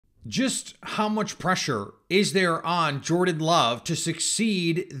Just how much pressure is there on Jordan Love to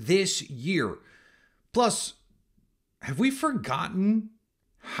succeed this year? Plus, have we forgotten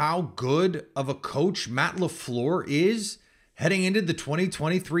how good of a coach Matt LaFleur is heading into the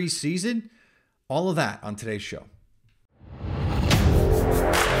 2023 season? All of that on today's show.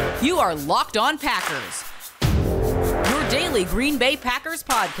 You are Locked On Packers, your daily Green Bay Packers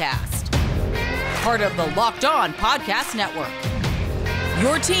podcast. Part of the Locked On Podcast Network,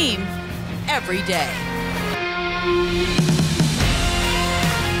 your team every day.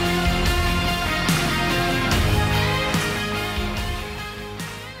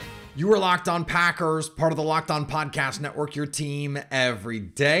 You are Locked On Packers, part of the Locked On Podcast Network, your team every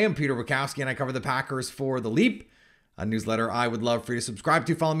day. I'm Peter Bukowski, and I cover the Packers for The Leap, a newsletter I would love for you to subscribe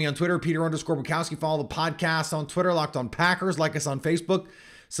to. Follow me on Twitter, Peter_Bukowski. Follow the podcast on Twitter, Locked On Packers. Like us on Facebook.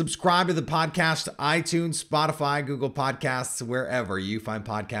 Subscribe to the podcast to iTunes, Spotify, Google Podcasts, wherever you find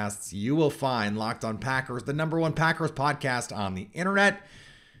podcasts, you will find Locked On Packers, the #1 Packers podcast on the internet.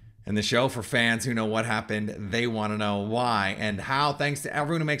 And the show for fans who know what happened, they want to know why and how. Thanks to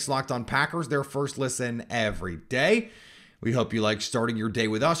everyone who makes Locked On Packers their first listen every day. We hope you like starting your day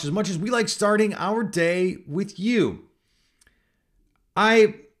with us as much as we like starting our day with you.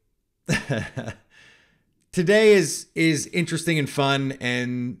 Today is interesting and fun,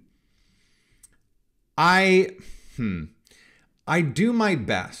 and I do my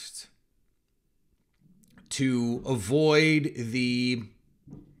best to avoid the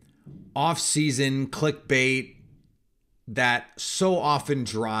off-season clickbait that so often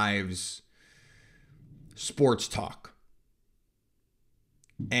drives sports talk.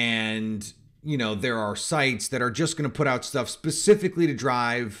 And, you know, there are sites that are just going to put out stuff specifically to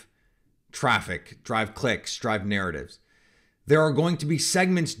drive traffic, drive clicks, drive narratives. There are going to be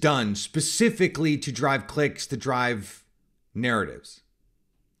segments done specifically to drive clicks, to drive narratives.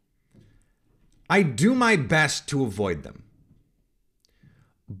 I do my best to avoid them.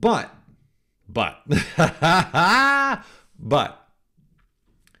 But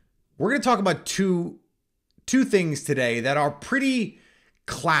we're going to talk about two things today that are pretty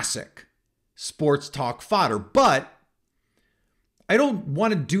classic sports talk fodder, but I don't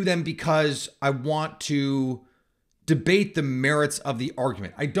want to do them because I want to debate the merits of the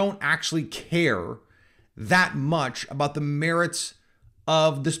argument. I don't actually care that much about the merits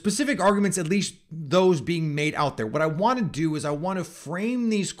of the specific arguments, at least those being made out there. What I want to do is I want to frame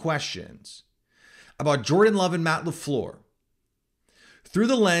these questions about Jordan Love and Matt LaFleur through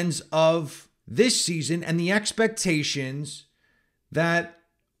the lens of this season and the expectations that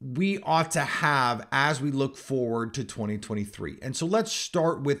we ought to have as we look forward to 2023. And so let's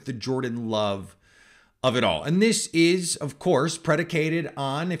start with the Jordan Love of it all. And this is, of course, predicated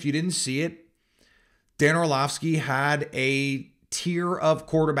on, if you didn't see it, Dan Orlovsky had a tier of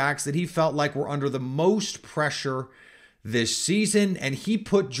quarterbacks that he felt like were under the most pressure this season, and he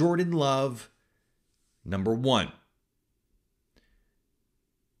put Jordan Love #1.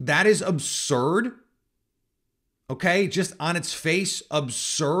 That is absurd. Okay, just on its face,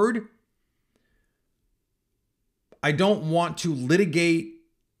 absurd. I don't want to litigate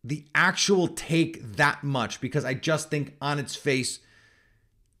the actual take that much because I just think on its face,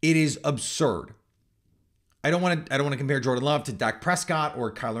 it is absurd. I don't want to compare Jordan Love to Dak Prescott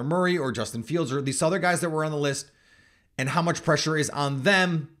or Kyler Murray or Justin Fields or these other guys that were on the list and how much pressure is on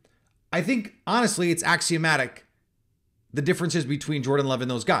them. I think, honestly, it's axiomatic, the differences between Jordan Love and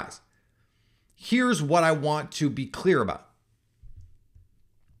those guys. Here's what I want to be clear about.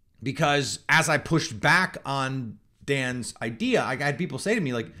 Because as I pushed back on Dan's idea, I had people say to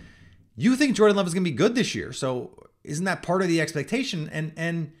me, like, you think Jordan Love is going to be good this year, so isn't that part of the expectation?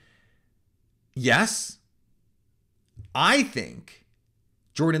 And yes, I think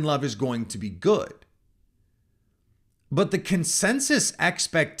Jordan Love is going to be good. But the consensus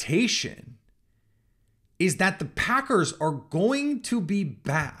expectation is that the Packers are going to be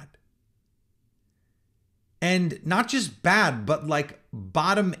bad. And not just bad, but like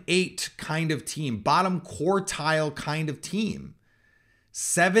bottom 8 kind of team, bottom quartile kind of team.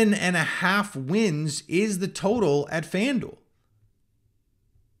 7.5 wins is the total at FanDuel.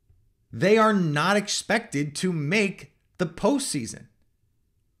 They are not expected to make the postseason.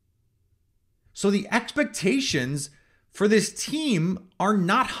 So the expectations for this team are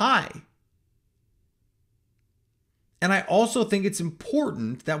not high. And I also think it's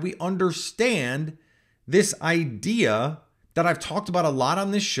important that we understand this idea that I've talked about a lot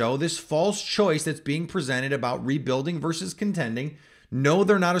on this show, this false choice that's being presented about rebuilding versus contending. No,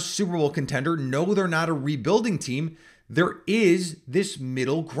 they're not a Super Bowl contender. No, they're not a rebuilding team. There is this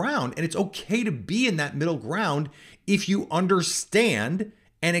middle ground, and it's okay to be in that middle ground if you understand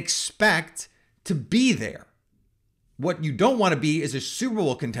and expect to be there. What you don't want to be is a Super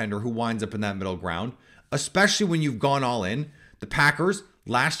Bowl contender who winds up in that middle ground, especially when you've gone all in. The Packers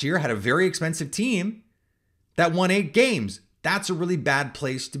last year had a very expensive team that won 8 games. That's a really bad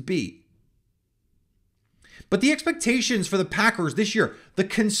place to be. But the expectations for the Packers this year, the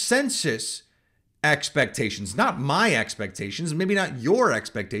consensus expectations, not my expectations, maybe not your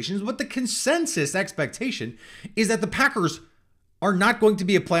expectations, but the consensus expectation is that the Packers are not going to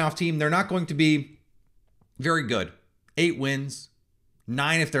be a playoff team. They're not going to be very good. 8 wins,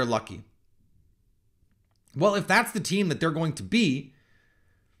 9 if they're lucky. Well, if that's the team that they're going to be,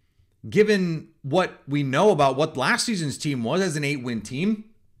 given what we know about what last season's team was as an 8-win team,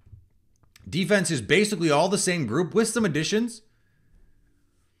 defense is basically all the same group with some additions.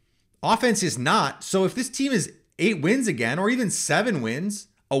 Offense is not. So if this team is 8 wins again, or even 7 wins,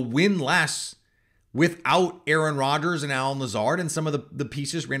 a win less without Aaron Rodgers and Allen Lazard and some of the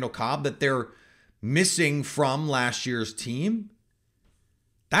pieces, Randall Cobb, that they're missing from last year's team,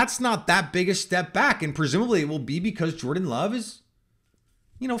 that's not that big a step back. And presumably it will be because Jordan Love is,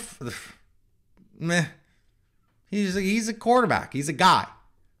 meh. He's a quarterback. He's a guy.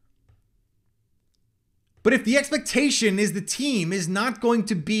 But if the expectation is the team is not going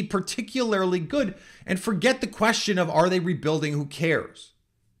to be particularly good, and forget the question of are they rebuilding, who cares?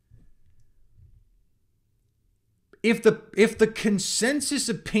 If the consensus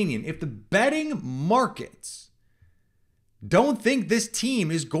opinion, if the betting markets don't think this team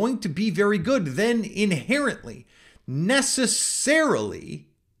is going to be very good, then inherently, necessarily,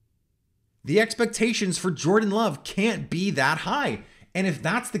 the expectations for Jordan Love can't be that high. And if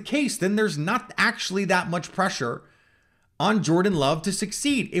that's the case, then there's not actually that much pressure on Jordan Love to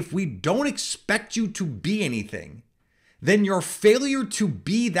succeed. If we don't expect you to be anything, then your failure to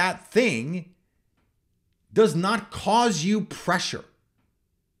be that thing does not cause you pressure.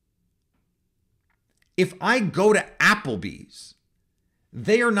 If I go to Applebee's,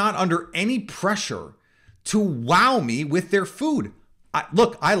 they are not under any pressure to wow me with their food.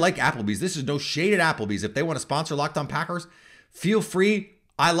 Look, I like Applebee's. This is no shade at Applebee's. If they want to sponsor Locked On Packers, feel free.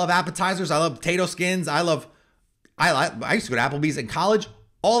 I love appetizers. I love potato skins. I used to go to Applebee's in college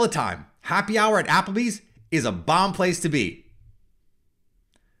all the time. Happy hour at Applebee's is a bomb place to be.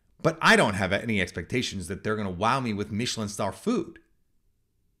 But I don't have any expectations that they're going to wow me with Michelin star food.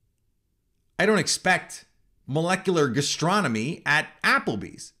 I don't expect molecular gastronomy at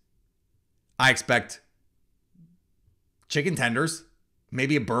Applebee's. I expect chicken tenders,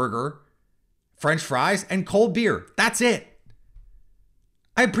 maybe a burger, French fries, and cold beer. That's it.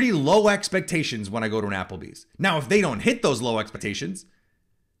 I have pretty low expectations when I go to an Applebee's. Now, if they don't hit those low expectations,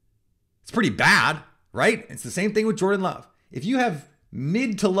 it's pretty bad, right? It's the same thing with Jordan Love. If you have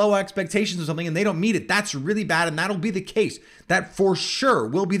mid to low expectations of something and they don't meet it, that's really bad, and that'll be the case. That for sure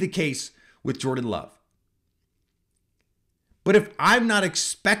will be the case with Jordan Love. But if I'm not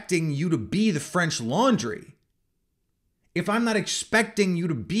expecting you to be the French Laundry, if I'm not expecting you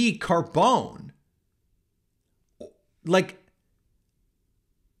to be Carbone,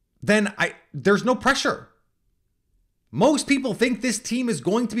 then there's no pressure. Most people think this team is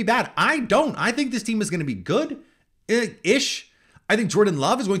going to be bad. I don't. I think this team is going to be good-ish. I think Jordan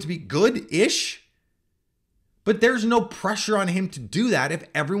Love is going to be good-ish. But there's no pressure on him to do that if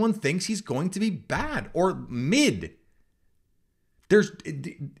everyone thinks he's going to be bad or mid.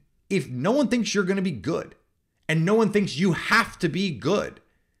 If no one thinks you're going to be good and no one thinks you have to be good,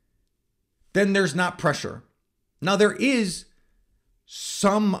 then there's not pressure. Now, there is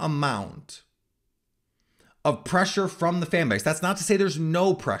some amount of pressure from the fan base. That's not to say there's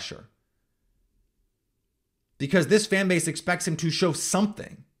no pressure, because this fan base expects him to show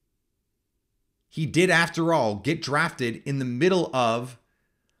something. He did, after all, get drafted in the middle of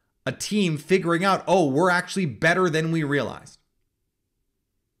a team figuring out, oh, we're actually better than we realized.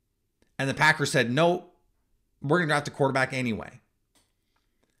 And the Packers said, no, we're going to draft a quarterback anyway.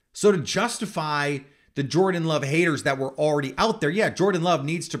 So to justify the Jordan Love haters that were already out there, yeah, Jordan Love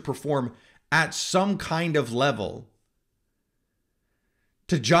needs to perform at some kind of level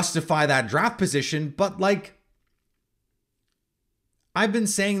to justify that draft position. But I've been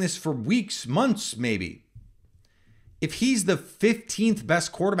saying this for weeks, months, maybe. If he's the 15th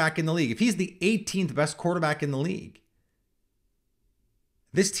best quarterback in the league, if he's the 18th best quarterback in the league,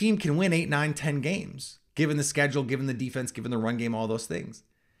 this team can win 8, 9, 10 games, given the schedule, given the defense, given the run game, all those things.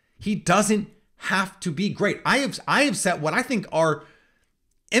 He doesn't have to be great. I have set what I think are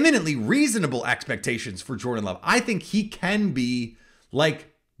eminently reasonable expectations for Jordan Love. I think he can be,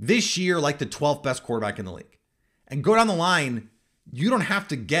 this year, the 12th best quarterback in the league. And go down the line, you don't have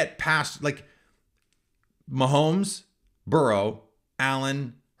to get past, Mahomes, Burrow,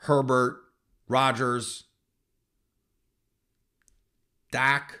 Allen, Herbert, Rodgers,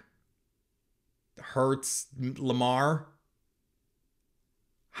 Dak, Hurts, Lamar.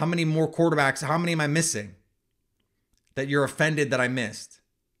 How many more quarterbacks? How many am I missing that you're offended that I missed?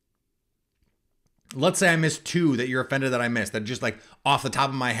 Let's say I missed 2 that you're offended that I missed. That just like off the top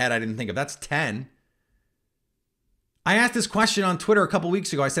of my head, I didn't think of. That's 10. I asked this question on Twitter a couple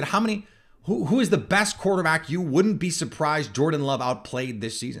weeks ago. I said, who is the best quarterback you wouldn't be surprised Jordan Love outplayed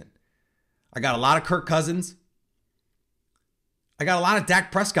this season? I got a lot of Kirk Cousins. I got a lot of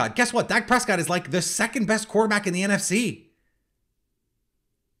Dak Prescott. Guess what? Dak Prescott is like the second best quarterback in the NFC.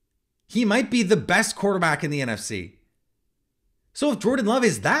 He might be the best quarterback in the NFC. So if Jordan Love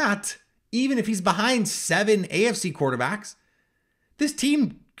is that, even if he's behind 7 AFC quarterbacks, this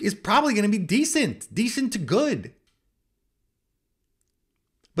team is probably going to be decent to good.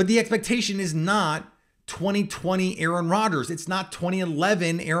 But the expectation is not 2020 Aaron Rodgers. It's not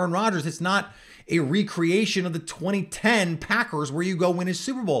 2011 Aaron Rodgers. It's not a recreation of the 2010 Packers where you go win a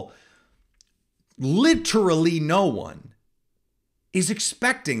Super Bowl. Literally no one is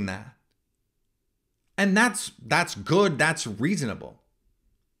expecting that. And that's good. That's reasonable.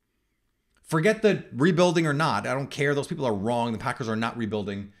 Forget the rebuilding or not. I don't care. Those people are wrong. The Packers are not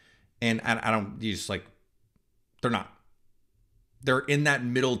rebuilding. And I don't, you just like, they're not. They're in that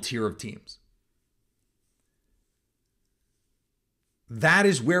middle tier of teams. That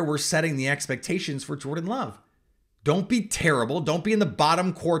is where we're setting the expectations for Jordan Love. Don't be terrible. Don't be in the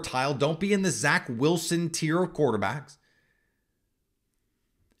bottom quartile. Don't be in the Zach Wilson tier of quarterbacks.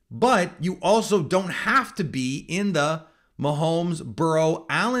 But you also don't have to be in the Mahomes, Burrow,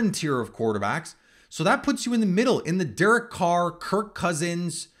 Allen tier of quarterbacks. So that puts you in the middle, in the Derek Carr, Kirk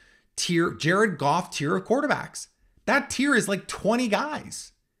Cousins tier, Jared Goff tier of quarterbacks. That tier is like 20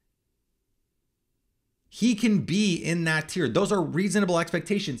 guys. He can be in that tier. Those are reasonable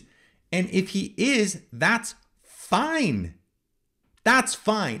expectations. And if he is, that's fine. That's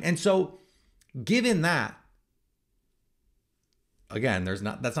fine. And so given that, again, that's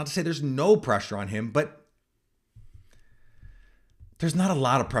not to say there's no pressure on him, but there's not a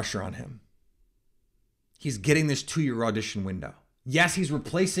lot of pressure on him. He's getting this 2-year audition window. Yes, he's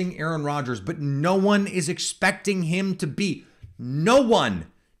replacing Aaron Rodgers, but no one is expecting him to be. No one,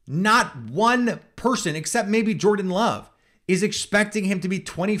 not one person, except maybe Jordan Love, is expecting him to be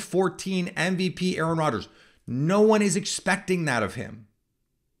 2014 MVP Aaron Rodgers. No one is expecting that of him.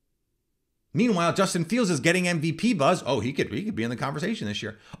 Meanwhile, Justin Fields is getting MVP buzz. Oh, he could be in the conversation this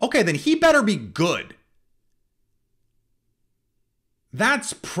year. Okay, then he better be good.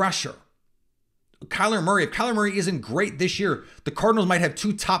 That's pressure. Kyler Murray, if Kyler Murray isn't great this year, the Cardinals might have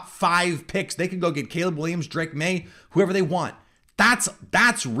 2 top 5 picks. They could go get Caleb Williams, Drake May, whoever they want.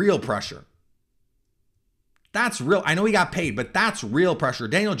 That's real pressure. That's real. I know he got paid, but that's real pressure.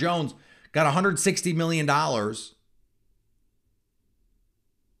 Daniel Jones got $160 million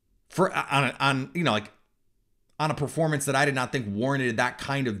for on a performance that I did not think warranted that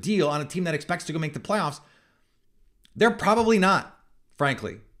kind of deal on a team that expects to go make the playoffs. They're probably not,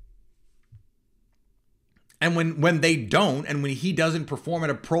 frankly. And when they don't, and when he doesn't perform at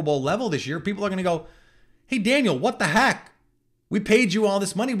a Pro Bowl level this year, people are going to go, hey, Daniel, what the heck? We paid you all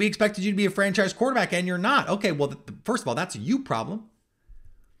this money. We expected you to be a franchise quarterback, and you're not. Okay, well, first of all, that's a you problem.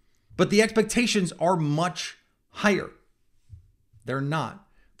 But the expectations are much higher. They're not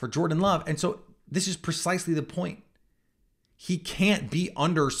for Jordan Love. And so this is precisely the point. He can't be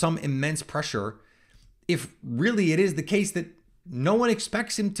under some immense pressure if really it is the case that no one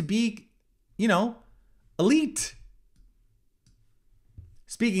expects him to be, elite.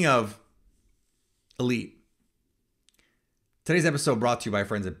 Speaking of elite, today's episode brought to you by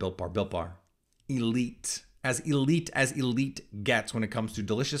friends at Built Bar. Built Bar, elite as elite gets when it comes to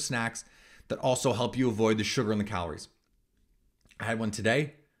delicious snacks that also help you avoid the sugar and the calories. I had one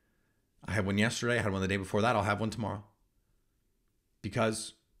today. I had one yesterday. I had one the day before that. I'll have one tomorrow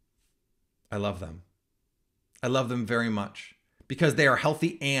because I love them. I love them very much because they are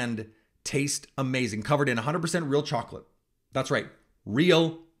healthy and taste amazing, covered in 100% real chocolate. That's right,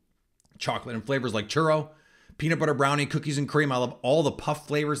 real chocolate in flavors like churro, peanut butter brownie, cookies and cream. I love all the puff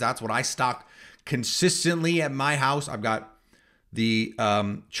flavors. That's what I stock consistently at my house. I've got the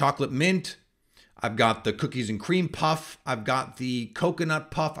chocolate mint. I've got the cookies and cream puff. I've got the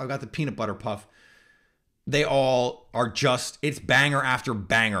coconut puff. I've got the peanut butter puff. They all are just, it's banger after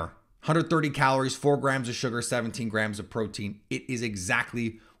banger. 130 calories, 4 grams of sugar, 17 grams of protein. It is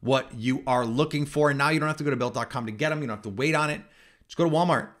exactly what you are looking for. And now you don't have to go to Built.com to get them. You don't have to wait on it. Just go to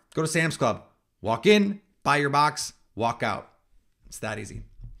Walmart, go to Sam's Club, walk in, buy your box, walk out. It's that easy.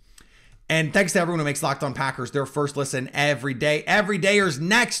 And thanks to everyone who makes Locked On Packers their first listen every day. Everydayers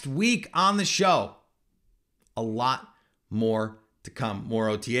next week on the show. A lot more to come. More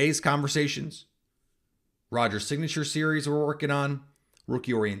OTAs conversations. Rodgers Signature Series we're working on.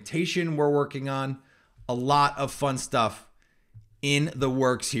 Rookie Orientation we're working on. A lot of fun stuff in the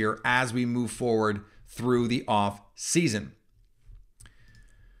works here as we move forward through the off season.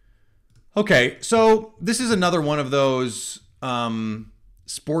 Okay, so this is another one of those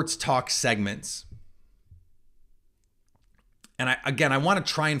sports talk segments. And I want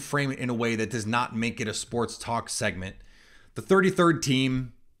to try and frame it in a way that does not make it a sports talk segment. The 33rd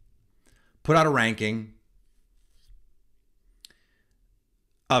team put out a ranking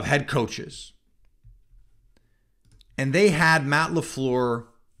of head coaches. And they had Matt LaFleur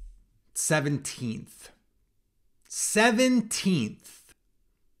 17th. 17th.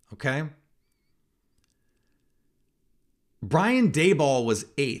 Okay? Brian Daboll was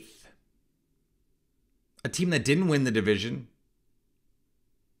 8th. A team that didn't win the division.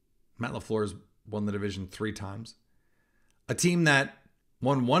 Matt LaFleur's won the division 3 times. A team that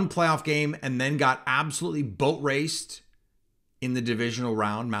won 1 playoff game and then got absolutely boat raced in the divisional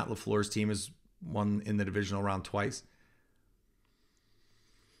round. Matt LaFleur's team has won in the divisional round twice.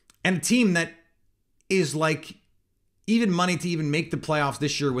 And a team that is like even money to even make the playoffs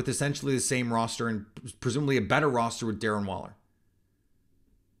this year with essentially the same roster and presumably a better roster with Darren Waller.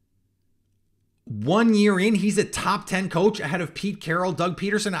 1 year in, he's a top 10 coach ahead of Pete Carroll, Doug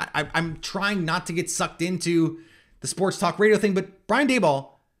Peterson. I'm trying not to get sucked into the sports talk radio thing, but Brian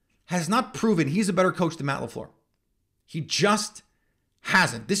Daboll has not proven he's a better coach than Matt LaFleur. He just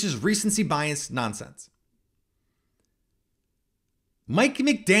hasn't. This is recency bias nonsense. Mike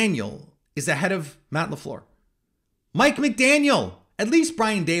McDaniel is ahead of Matt LaFleur. Mike McDaniel, at least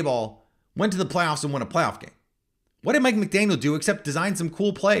Brian Daboll went to the playoffs and won a playoff game. What did Mike McDaniel do except design some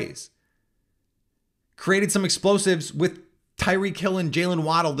cool plays? Created some explosives with Tyreek Hill and Jalen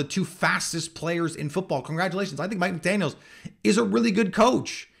Waddle, the 2 fastest players in football. Congratulations. I think Mike McDaniel is a really good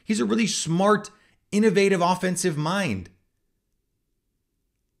coach. He's a really smart, innovative offensive mind.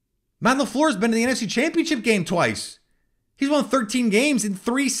 Matt LaFleur's been in the NFC Championship game twice. He's won 13 games in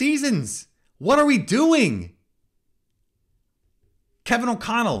 3 seasons. What are we doing? Kevin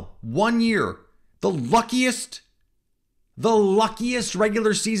O'Connell, 1 year. The luckiest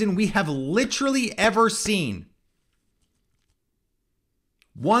regular season we have literally ever seen.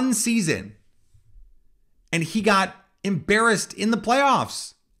 1 season. And he got embarrassed in the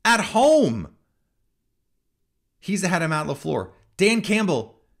playoffs at home. He's ahead of Matt LaFleur. Dan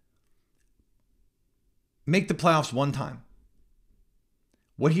Campbell, make the playoffs 1 time.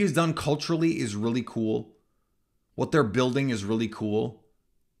 What he has done culturally is really cool. What they're building is really cool.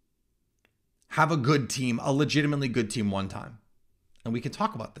 Have a good team, a legitimately good team 1 time. And we can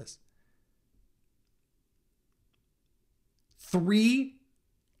talk about this. 3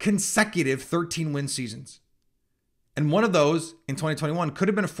 consecutive 13-win seasons. And one of those in 2021 could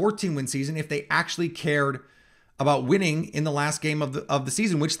have been a 14-win season if they actually cared about winning in the last game of the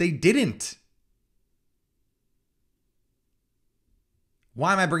season, which they didn't.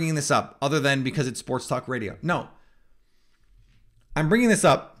 Why am I bringing this up other than because it's sports talk radio? No. I'm bringing this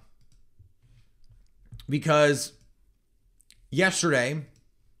up because yesterday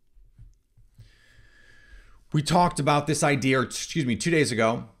we talked about this idea, or 2 days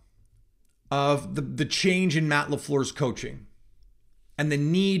ago, of the change in Matt LaFleur's coaching and the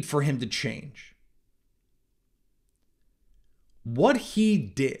need for him to change. What he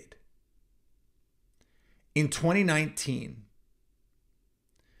did in 2019,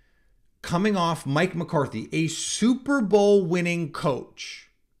 coming off Mike McCarthy, a Super Bowl winning coach,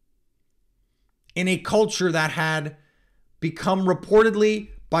 in a culture that had become reportedly,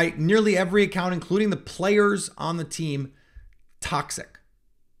 by nearly every account, including the players on the team, toxic.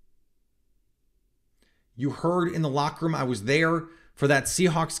 You heard in the locker room, I was there for that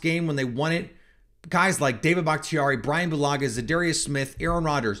Seahawks game when they won it. Guys like David Bakhtiari, Brian Bulaga, Zadarius Smith, Aaron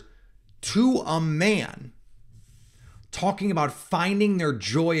Rodgers, to a man, talking about finding their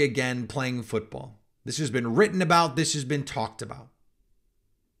joy again playing football. This has been written about. This has been talked about.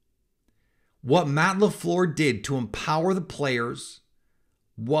 What Matt LaFleur did to empower the players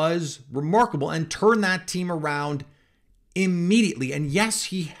was remarkable and turn that team around immediately. And yes,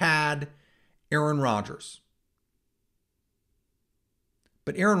 he had Aaron Rodgers.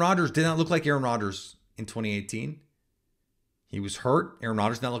 But Aaron Rodgers did not look like Aaron Rodgers in 2018. He was hurt. Aaron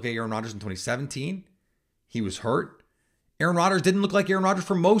Rodgers did not look like Aaron Rodgers in 2017. He was hurt. Aaron Rodgers didn't look like Aaron Rodgers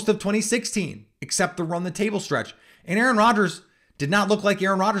for most of 2016, except the run the table stretch. And Aaron Rodgers did not look like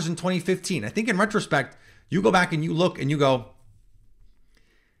Aaron Rodgers in 2015. I think in retrospect, you go back and you look and you go,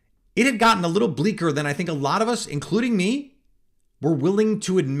 it had gotten a little bleaker than I think a lot of us, including me, were willing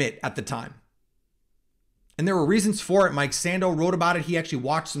to admit at the time. And there were reasons for it. Mike Sando wrote about it. He actually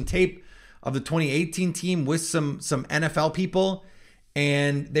watched some tape of the 2018 team with some NFL people.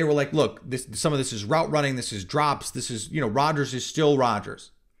 And they were like, look, some of this is route running. This is drops. This is, Rodgers is still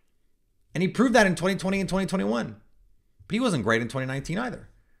Rodgers. And he proved that in 2020 and 2021. But he wasn't great in 2019 either.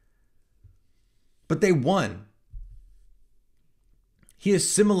 But they won. He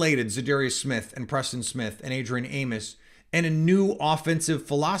assimilated Zadarius Smith and Preston Smith and Adrian Amos and a new offensive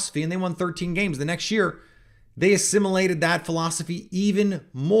philosophy, and they won 13 games. The next year, they assimilated that philosophy even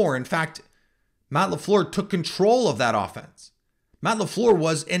more. In fact, Matt LaFleur took control of that offense. Matt LaFleur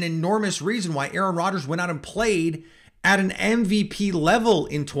was an enormous reason why Aaron Rodgers went out and played at an MVP level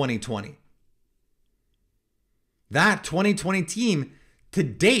in 2020. That 2020 team to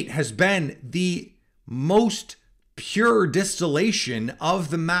date has been the most pure distillation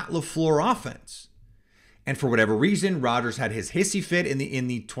of the Matt LaFleur offense. And for whatever reason, Rodgers had his hissy fit in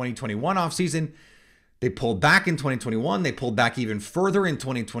the 2021 offseason. They pulled back in 2021. They pulled back even further in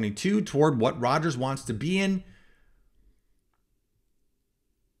 2022 toward what Rodgers wants to be in.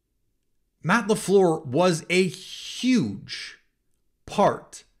 Matt LaFleur was a huge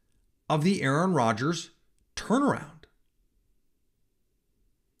part of the Aaron Rodgers turnaround.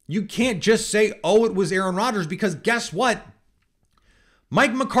 You can't just say, oh, it was Aaron Rodgers, because guess what?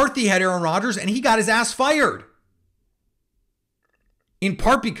 Mike McCarthy had Aaron Rodgers and he got his ass fired. In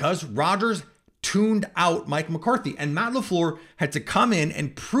part because Rodgers tuned out Mike McCarthy, and Matt LaFleur had to come in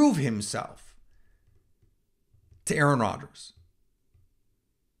and prove himself to Aaron Rodgers.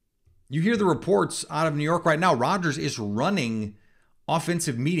 You hear the reports out of New York right now. Rodgers is running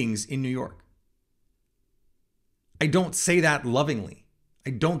offensive meetings in New York. I don't say that lovingly. I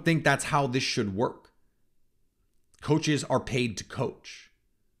don't think that's how this should work. Coaches are paid to coach.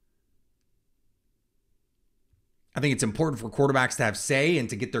 I think it's important for quarterbacks to have say and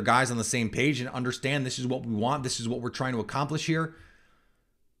to get their guys on the same page and understand this is what we want. This is what we're trying to accomplish here.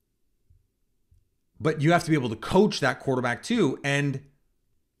 But you have to be able to coach that quarterback too. And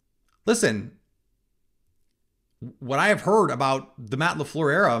listen, what I have heard about the Matt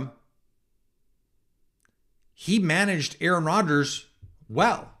LaFleur era, he managed Aaron Rodgers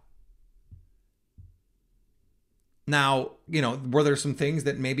well. Now, were there some things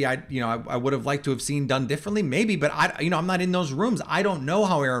that maybe I would have liked to have seen done differently? Maybe, but I'm not in those rooms. I don't know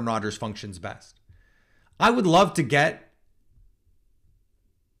how Aaron Rodgers functions best. I would love to get,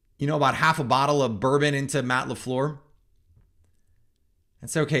 about half a bottle of bourbon into Matt LaFleur and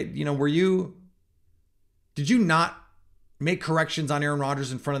say, okay, did you not make corrections on Aaron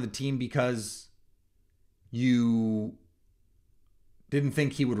Rodgers in front of the team because you didn't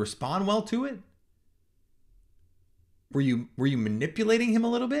think he would respond well to it? Were you manipulating him a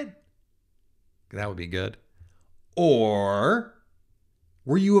little bit? That would be good. Or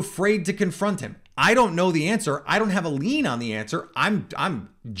were you afraid to confront him? I don't know the answer. I don't have a lean on the answer. I'm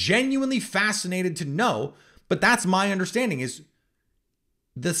genuinely fascinated to know, but that's my understanding is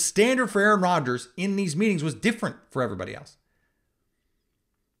the standard for Aaron Rodgers in these meetings was different for everybody else.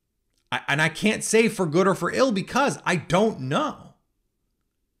 And I can't say for good or for ill because I don't know.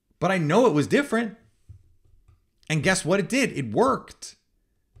 But I know it was different. And guess what it did? It worked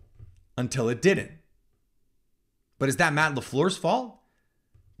until it didn't. But is that Matt LaFleur's fault?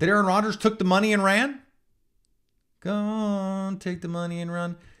 That Aaron Rodgers took the money and ran? Go on, take the money and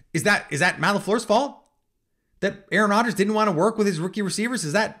run. Is that Matt LaFleur's fault? That Aaron Rodgers didn't want to work with his rookie receivers?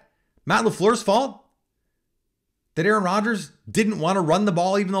 Is that Matt LaFleur's fault? That Aaron Rodgers didn't want to run the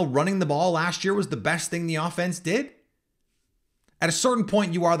ball even though running the ball last year was the best thing the offense did? At a certain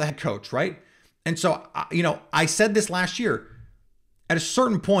point, you are the head coach, right? And so, I said this last year. At a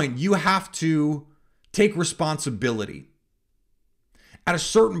certain point, you have to take responsibility. At a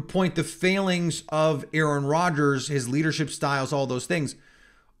certain point, the failings of Aaron Rodgers, his leadership styles, all those things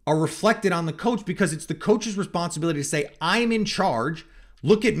are reflected on the coach because it's the coach's responsibility to say, I'm in charge.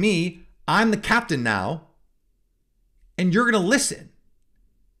 Look at me. I'm the captain now. And you're going to listen.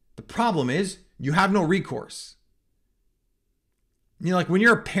 The problem is you have no recourse. Like when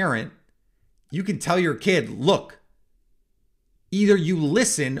you're a parent, you can tell your kid, look, either you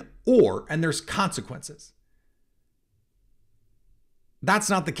listen and there's consequences. That's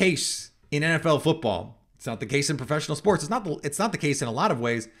not the case in NFL football. It's not the case in professional sports. It's not the case in a lot of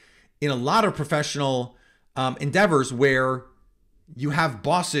ways, in a lot of professional endeavors where you have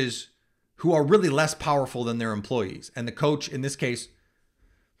bosses who are really less powerful than their employees. And the coach, in this case,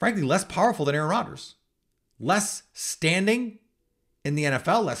 frankly, less powerful than Aaron Rodgers. Less standing in the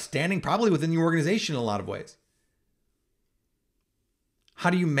NFL, less standing probably within the organization in a lot of ways. How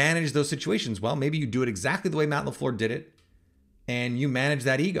do you manage those situations? Well, maybe you do it exactly the way Matt LaFleur did it, and you manage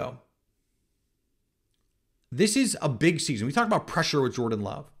that ego. This is a big season. We talk about pressure with Jordan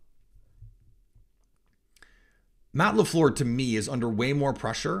Love. Matt LaFleur, to me, is under way more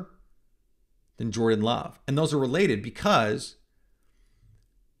pressure than Jordan Love. And those are related because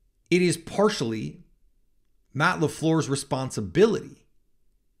it is partially Matt LaFleur's responsibility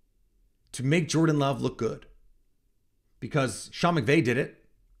to make Jordan Love look good. Because Sean McVay did it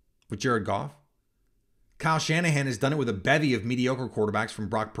with Jared Goff. Kyle Shanahan has done it with a bevy of mediocre quarterbacks, from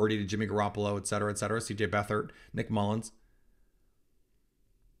Brock Purdy to Jimmy Garoppolo, et cetera, CJ Beathard, Nick Mullins.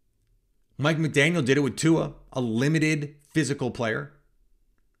 Mike McDaniel did it with Tua, a limited physical player.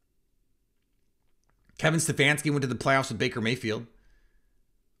 Kevin Stefanski went to the playoffs with Baker Mayfield.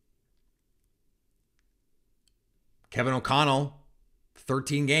 Kevin O'Connell,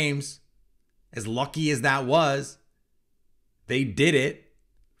 13 games. As lucky as that was, they did it.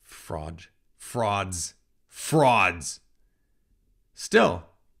 Frauds. Still,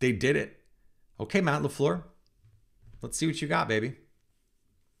 they did it. Okay, Matt LaFleur. Let's see what you got, baby.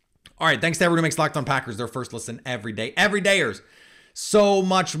 All right, thanks to everyone who makes Locked On Packers their first listen every day. Everydayers. So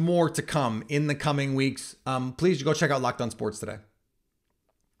much more to come in the coming weeks. Please go check out Locked On Sports today.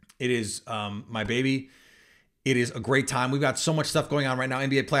 It is my baby. It is a great time. We've got so much stuff going on right now.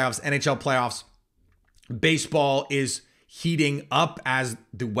 NBA playoffs, NHL playoffs. Baseball is heating up as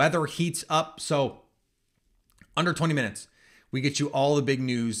the weather heats up. So under 20 minutes, we get you all the big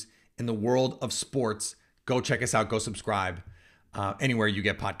news in the world of sports. Go check us out. Go subscribe anywhere you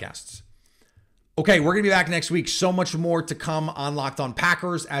get podcasts. Okay, we're going to be back next week. So much more to come on Locked On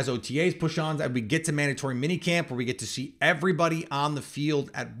Packers as OTAs push on, as we get to mandatory minicamp, where we get to see everybody on the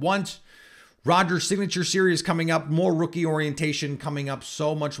field at once. Rodgers Signature Series coming up, more rookie orientation coming up,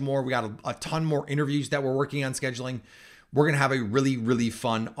 so much more. We got a ton more interviews that we're working on scheduling. We're going to have a really, really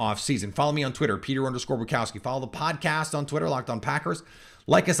fun offseason. Follow me on Twitter, Peter_Bukowski. Follow the podcast on Twitter, Locked On Packers.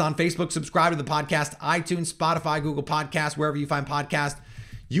 Like us on Facebook. Subscribe to the podcast, iTunes, Spotify, Google Podcasts, wherever you find podcasts.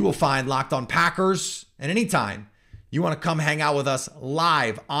 You will find Locked On Packers. And anytime you want to come hang out with us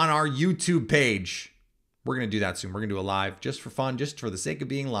live on our YouTube page, we're going to do that soon. We're going to do a live just for fun, just for the sake of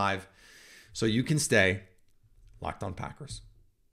being live, so you can stay Locked On Packers.